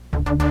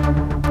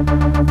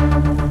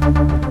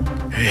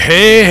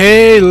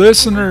Hey,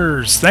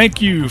 listeners, thank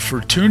you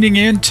for tuning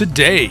in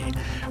today.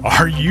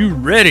 Are you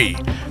ready?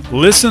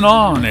 Listen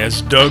on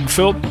as Doug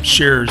Philp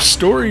shares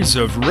stories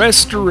of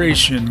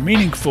restoration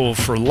meaningful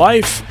for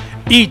life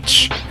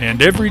each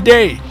and every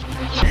day.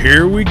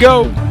 Here we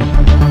go.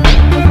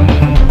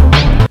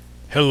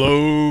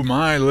 Hello,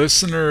 my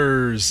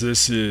listeners.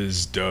 This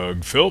is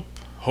Doug Philp,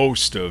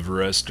 host of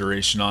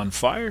Restoration on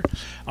Fire.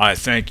 I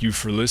thank you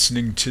for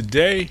listening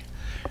today.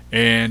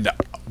 And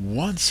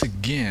once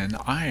again,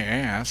 I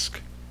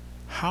ask,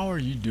 how are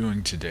you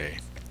doing today?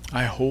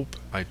 I hope,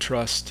 I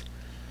trust,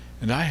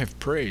 and I have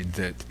prayed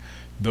that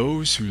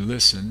those who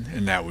listen,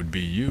 and that would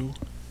be you,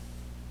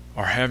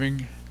 are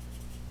having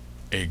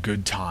a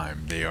good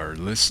time. They are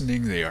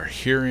listening, they are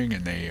hearing,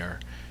 and they are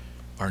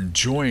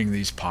enjoying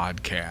these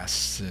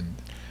podcasts. And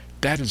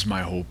that is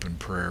my hope and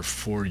prayer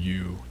for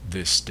you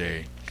this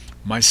day.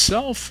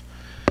 Myself,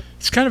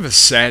 it's kind of a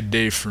sad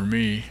day for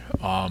me.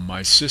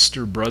 My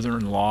sister,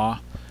 brother-in-law,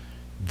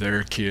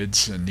 their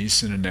kids, a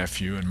niece and a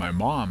nephew, and my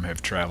mom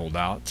have traveled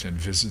out and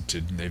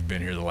visited, and they've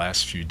been here the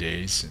last few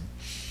days and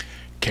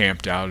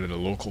camped out at a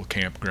local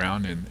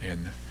campground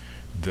in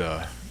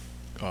the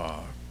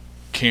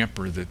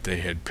camper that they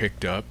had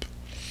picked up.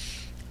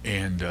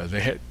 And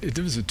it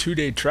was a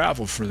 2-day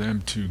travel for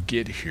them to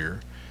get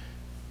here.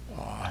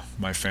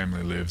 My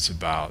family lives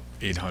about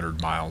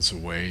 800 miles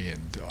away,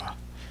 and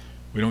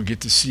we don't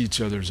get to see each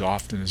other as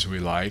often as we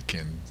like,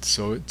 and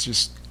so it's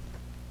just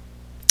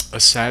a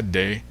sad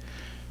day.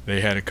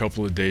 They had a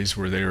couple of days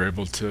where they were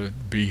able to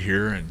be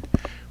here, and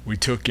we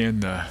took in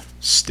the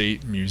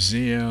State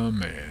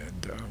Museum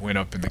and went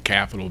up in the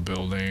Capitol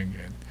building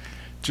and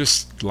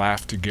just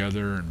laughed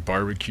together and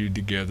barbecued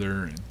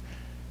together. And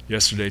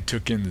yesterday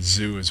took in the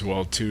zoo as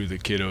well too. The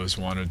kiddos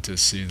wanted to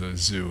see the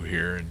zoo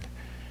here,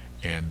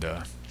 and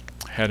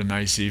had a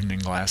nice evening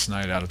last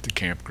night out at the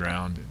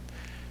campground and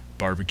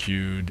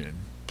barbecued and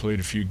played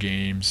a few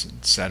games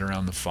and sat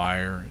around the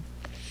fire.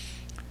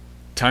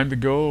 Time to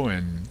go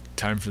and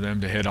time for them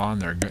to head on.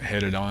 They're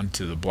headed on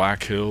to the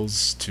Black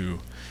Hills to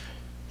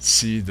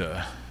see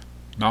the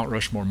Mount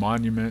Rushmore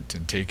Monument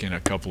and take in a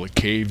couple of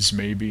caves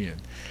maybe,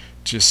 and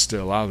just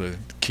allow the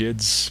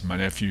kids. My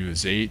nephew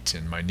is 8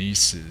 and my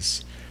niece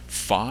is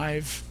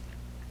 5,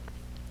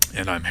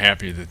 and I'm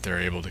happy that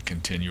they're able to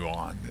continue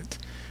on. That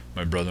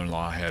my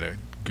brother-in-law had a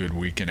good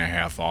week and a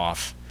half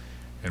off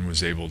and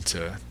was able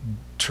to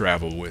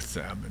travel with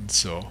them, and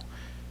so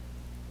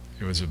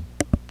it was a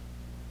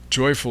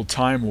joyful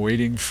time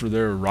waiting for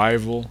their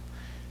arrival.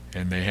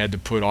 And they had to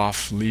put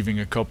off leaving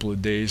a couple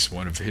of days.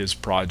 One of his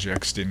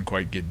projects didn't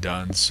quite get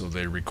done, so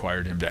they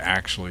required him to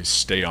actually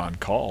stay on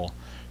call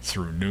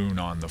through noon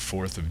on the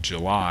 4th of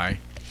July.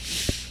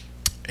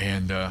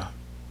 And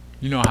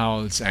you know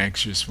how it's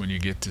anxious when you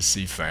get to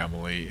see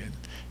family and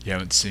you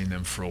haven't seen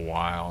them for a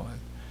while,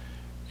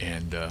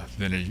 and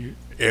then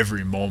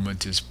every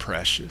moment is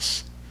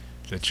precious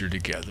that you're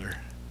together,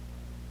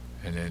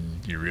 and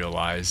then you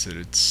realize that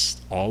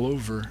it's all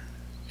over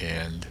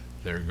and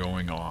they're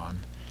going on,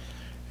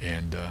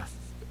 and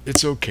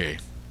it's okay.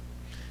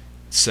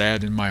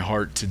 Sad in my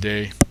heart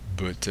today,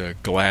 but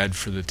glad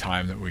for the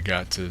time that we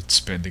got to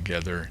spend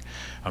together.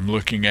 I'm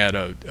looking at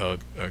a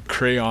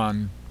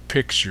crayon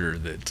picture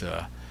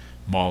that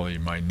Molly,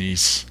 my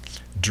niece,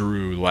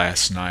 drew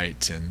last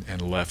night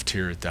and left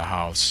here at the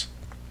house.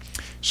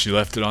 She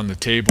left it on the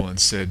table and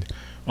said,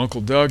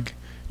 "Uncle Doug,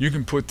 you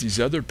can put these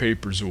other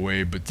papers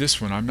away, but this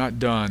one I'm not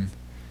done,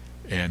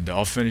 and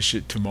I'll finish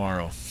it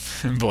tomorrow."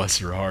 And bless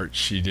her heart,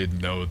 she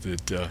didn't know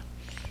that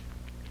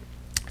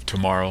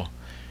tomorrow,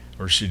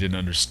 or she didn't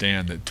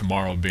understand that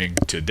tomorrow being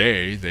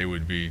today, they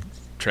would be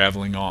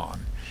traveling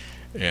on.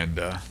 And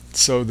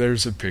so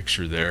there's a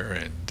picture there,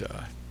 and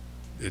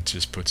it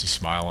just puts a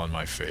smile on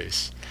my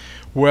face.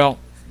 Well,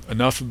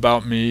 enough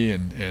about me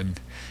and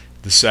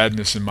the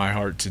sadness in my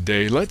heart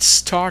today.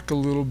 Let's talk a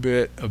little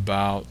bit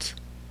about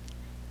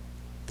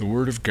the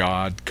Word of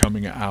God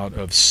coming out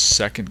of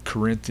 2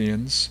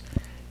 Corinthians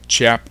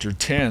chapter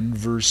 10,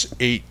 verse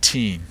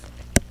 18.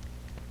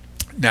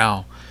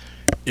 Now,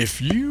 if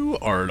you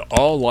are at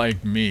all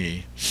like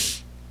me,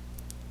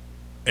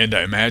 and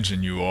I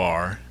imagine you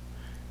are,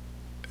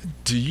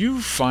 do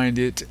you find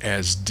it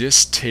as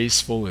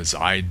distasteful as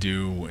I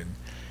do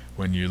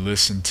when you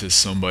listen to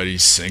somebody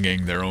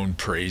singing their own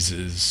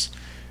praises,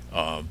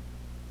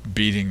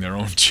 beating their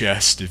own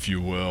chest, if you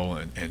will,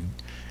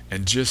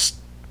 and just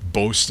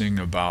boasting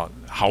about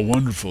how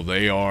wonderful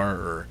they are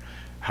or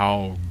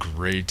how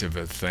great of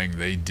a thing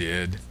they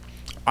did?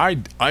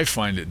 I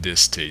find it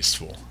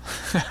distasteful.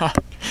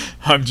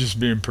 I'm just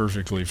being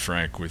perfectly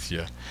frank with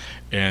you,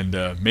 and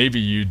maybe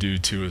you do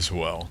too as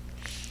well.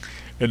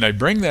 And I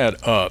bring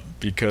that up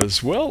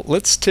because, well,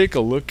 let's take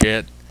a look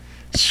at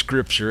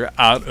Scripture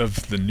out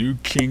of the New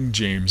King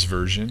James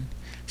Version,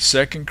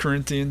 2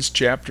 Corinthians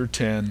chapter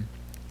 10,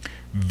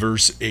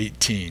 verse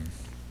 18.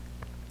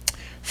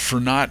 "For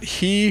not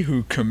he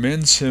who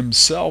commends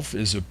himself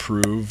is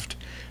approved,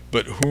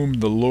 but whom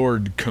the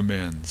Lord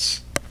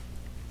commends."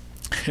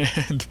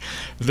 And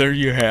there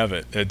you have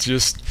it. It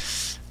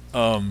just,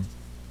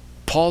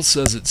 Paul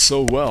says it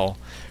so well.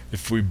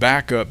 If we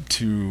back up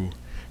to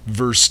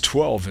verse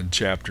 12 in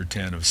chapter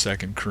 10 of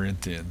 2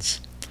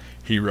 Corinthians,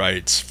 he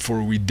writes,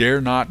 "For we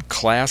dare not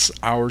class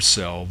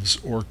ourselves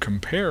or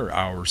compare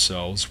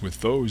ourselves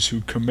with those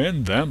who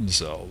commend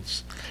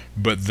themselves,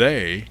 but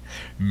they,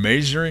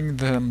 measuring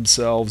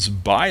themselves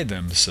by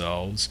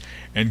themselves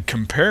and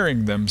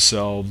comparing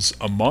themselves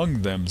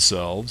among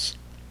themselves,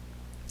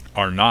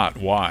 are not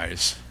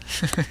wise."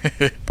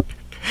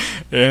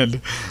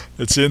 And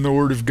it's in the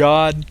Word of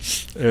God,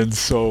 and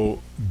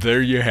so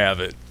there you have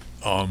it.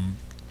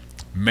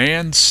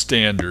 Man's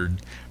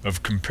standard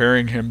of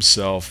comparing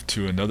himself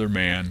to another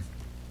man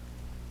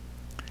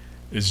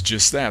is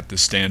just that, the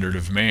standard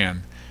of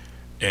man.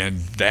 And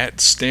that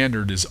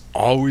standard is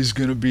always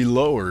going to be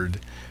lowered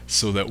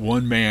so that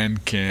one man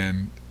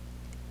can,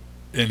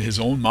 in his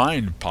own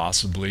mind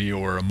possibly,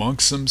 or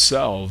amongst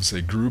themselves,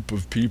 a group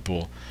of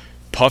people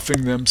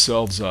puffing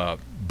themselves up,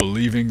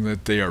 believing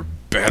that they are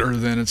better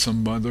than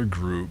some other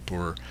group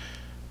or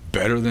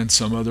better than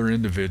some other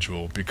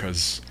individual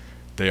because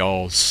they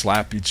all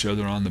slap each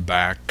other on the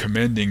back,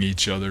 commending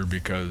each other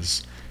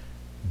because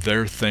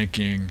their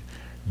thinking,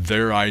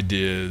 their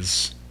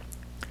ideas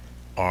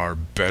are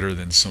better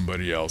than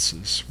somebody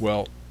else's.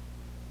 Well,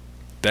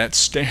 that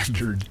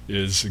standard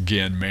is,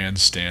 again,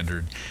 man's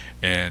standard,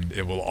 and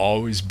it will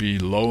always be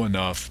low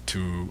enough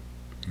to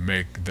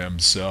make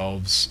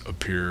themselves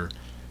appear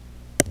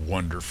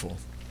wonderful.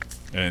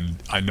 And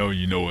I know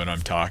you know what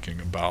I'm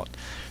talking about.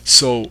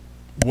 So,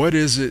 what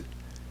is it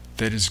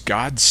that is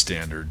God's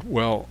standard?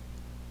 Well,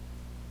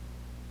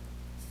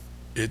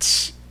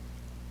 it's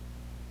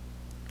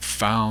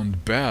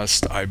found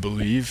best, I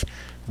believe,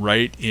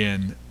 right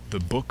in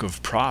the book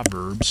of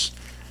Proverbs.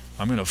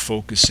 I'm going to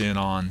focus in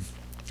on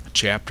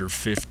chapter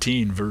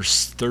 15,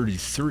 verse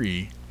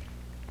 33,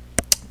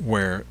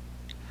 where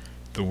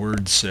the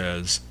word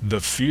says,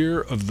 "The fear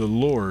of the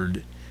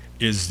Lord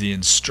is the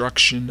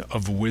instruction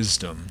of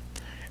wisdom,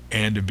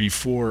 and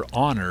before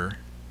honor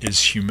is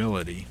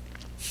humility."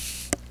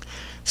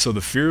 So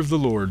the fear of the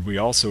Lord, we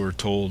also are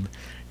told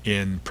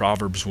in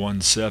Proverbs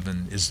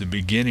 1:7, is the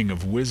beginning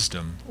of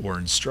wisdom or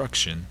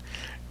instruction.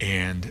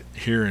 And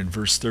here in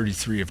verse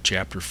 33 of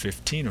chapter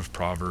 15 of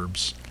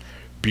Proverbs,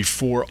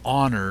 before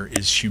honor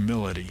is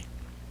humility.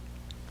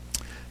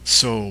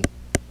 So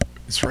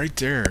it's right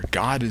there.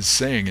 God is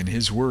saying in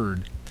his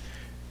word,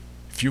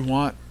 if you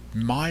want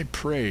my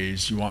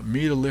praise, you want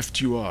me to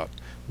lift you up,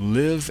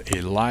 live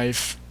a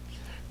life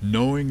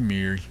knowing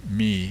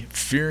me,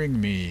 fearing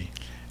me,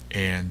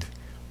 and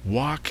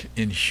walk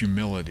in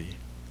humility.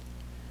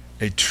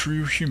 A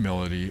true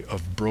humility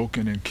of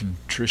broken and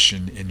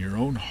contrition in your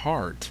own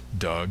heart,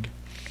 Doug,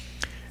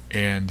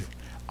 and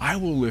I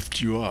will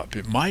lift you up.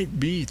 It might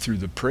be through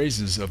the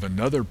praises of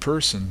another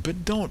person,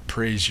 but don't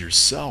praise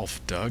yourself,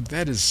 Doug.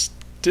 That is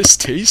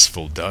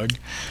distasteful, Doug.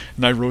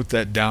 And I wrote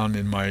that down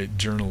in my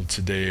journal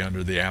today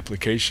under the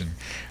application.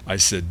 I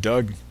said,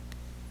 Doug,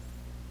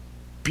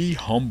 be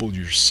humble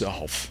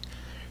yourself.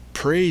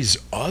 Praise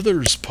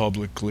others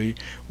publicly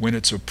when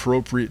it's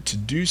appropriate to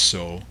do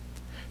so,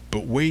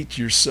 but wait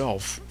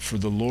yourself for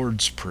the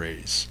Lord's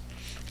praise.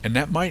 And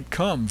that might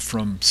come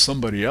from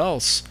somebody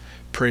else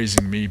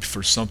praising me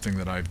for something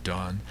that I've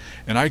done,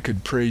 and I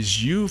could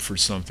praise you for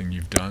something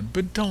you've done,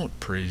 but don't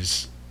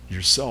praise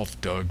yourself,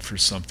 Doug, for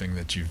something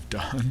that you've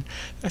done.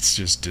 That's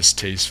just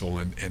distasteful,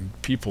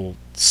 and people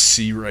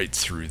see right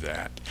through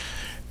that.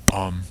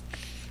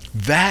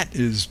 That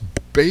is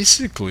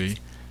basically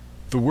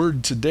the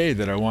word today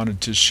that I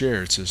wanted to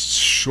share. It's a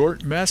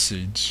short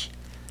message.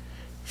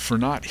 For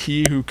not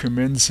he who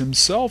commends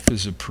himself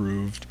is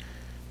approved,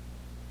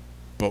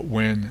 but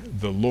when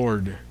the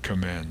Lord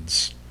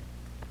commends.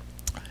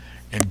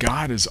 And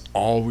God is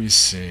always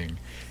seeing.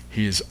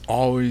 He is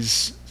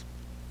always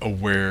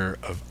aware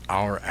of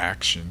our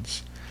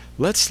actions.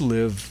 Let's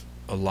live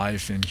a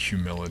life in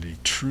humility,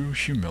 true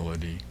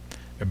humility,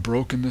 a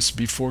brokenness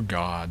before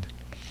God,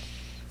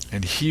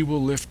 and he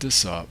will lift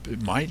us up.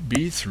 It might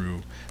be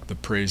through the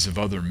praise of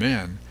other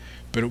men,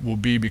 but it will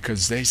be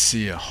because they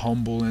see a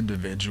humble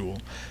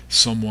individual,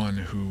 someone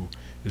who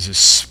is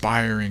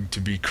aspiring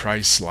to be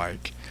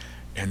Christ-like,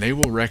 and they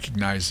will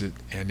recognize it,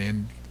 and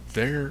in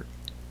their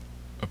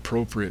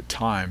appropriate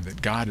time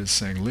that God is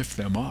saying, lift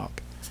them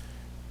up,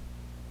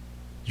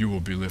 you will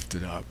be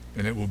lifted up,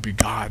 and it will be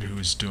God who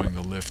is doing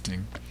the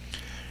lifting.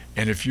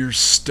 And if you're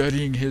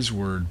studying his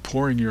word,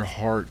 pouring your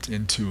heart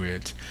into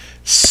it,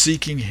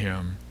 seeking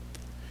him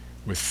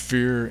with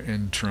fear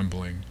and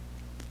trembling,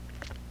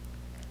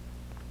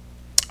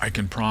 I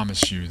can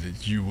promise you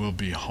that you will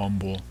be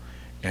humble,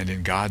 and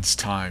in God's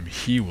time,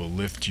 he will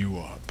lift you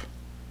up.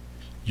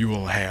 You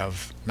will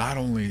have not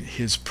only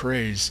his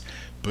praise,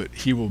 but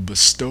he will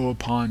bestow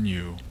upon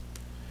you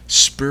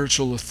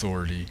spiritual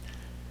authority,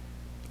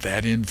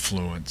 that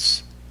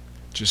influence,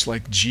 just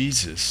like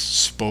Jesus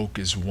spoke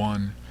as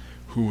one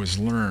who was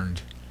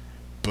learned,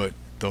 but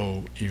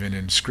though even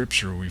in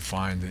Scripture we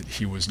find that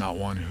he was not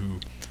one who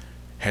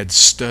had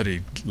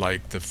studied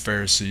like the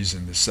Pharisees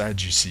and the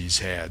Sadducees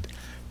had,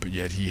 but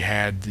yet he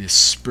had this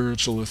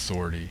spiritual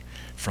authority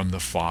from the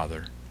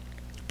Father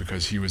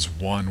because he was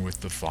one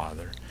with the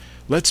Father.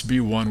 Let's be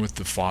one with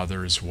the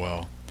Father as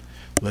well.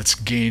 Let's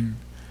gain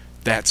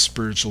that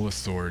spiritual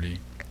authority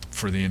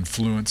for the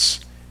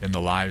influence in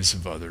the lives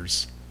of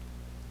others.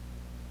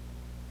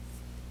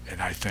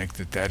 And I think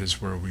that that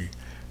is where we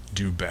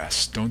do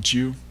best, don't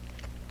you?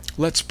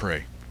 Let's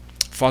pray.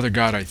 Father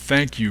God, I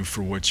thank you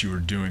for what you are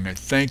doing. I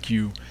thank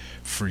you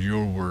for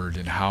your word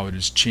and how it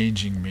is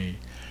changing me.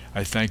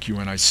 I thank you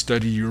when I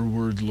study your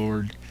word,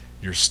 Lord,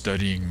 you're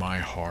studying my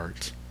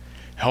heart.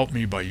 Help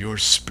me by your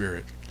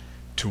Spirit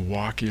to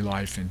walk a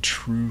life in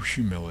true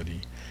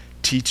humility.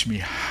 Teach me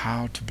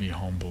how to be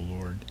humble,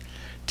 Lord.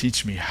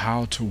 Teach me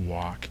how to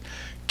walk.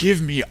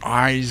 Give me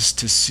eyes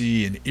to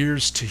see and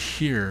ears to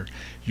hear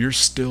your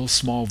still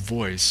small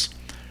voice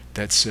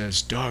that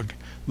says, Doug,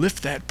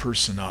 lift that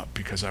person up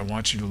because I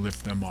want you to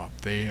lift them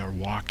up. They are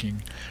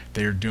walking,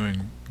 they are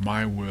doing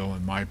my will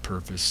and my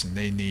purpose, and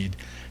they need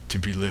to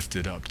be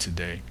lifted up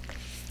today.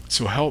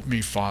 So help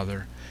me,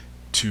 Father,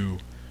 to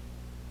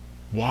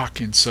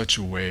walk in such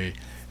a way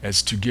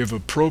as to give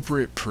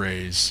appropriate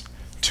praise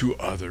to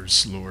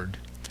others, Lord.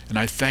 And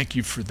I thank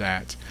you for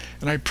that.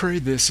 And I pray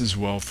this as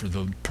well for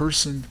the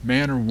person,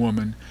 man or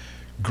woman,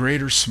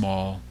 great or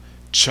small,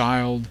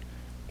 child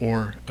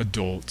or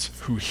adult,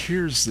 who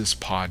hears this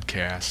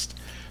podcast.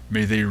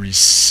 May they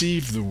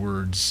receive the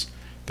words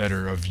that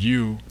are of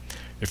you.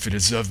 If it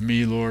is of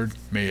me, Lord,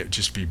 may it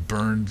just be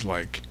burned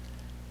like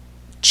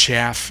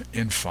chaff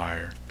in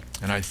fire.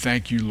 And I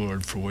thank you,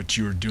 Lord, for what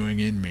you are doing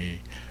in me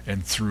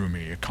and through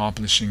me,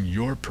 accomplishing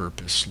your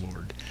purpose,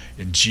 Lord.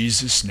 In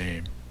Jesus'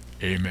 name,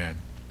 amen.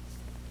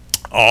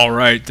 All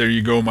right, there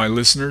you go, my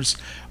listeners.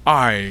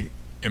 I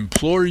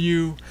implore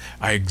you,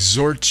 I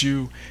exhort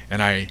you,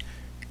 and I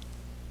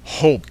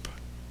hope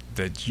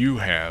that you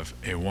have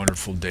a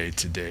wonderful day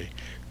today.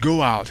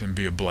 Go out and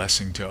be a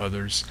blessing to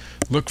others.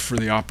 Look for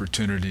the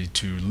opportunity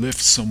to lift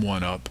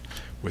someone up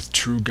with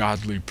true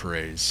godly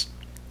praise.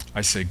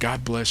 I say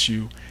God bless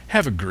you.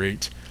 Have a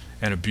great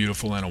and a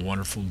beautiful and a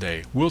wonderful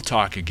day. We'll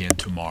talk again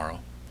tomorrow.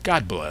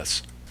 God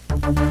bless.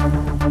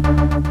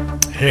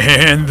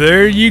 And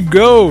there you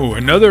go,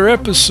 another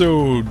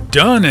episode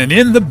done and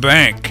in the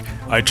bank.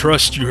 I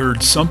trust you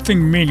heard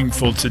something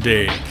meaningful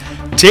today.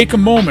 Take a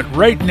moment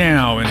right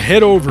now and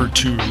head over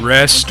to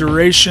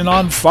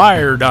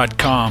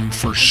restorationonfire.com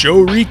for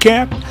show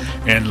recap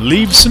and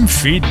leave some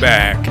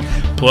feedback.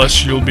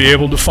 Plus, you'll be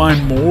able to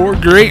find more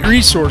great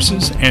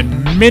resources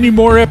and many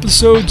more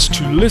episodes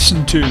to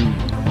listen to.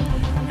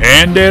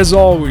 And as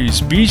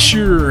always, be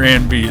sure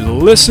and be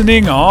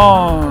listening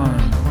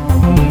on.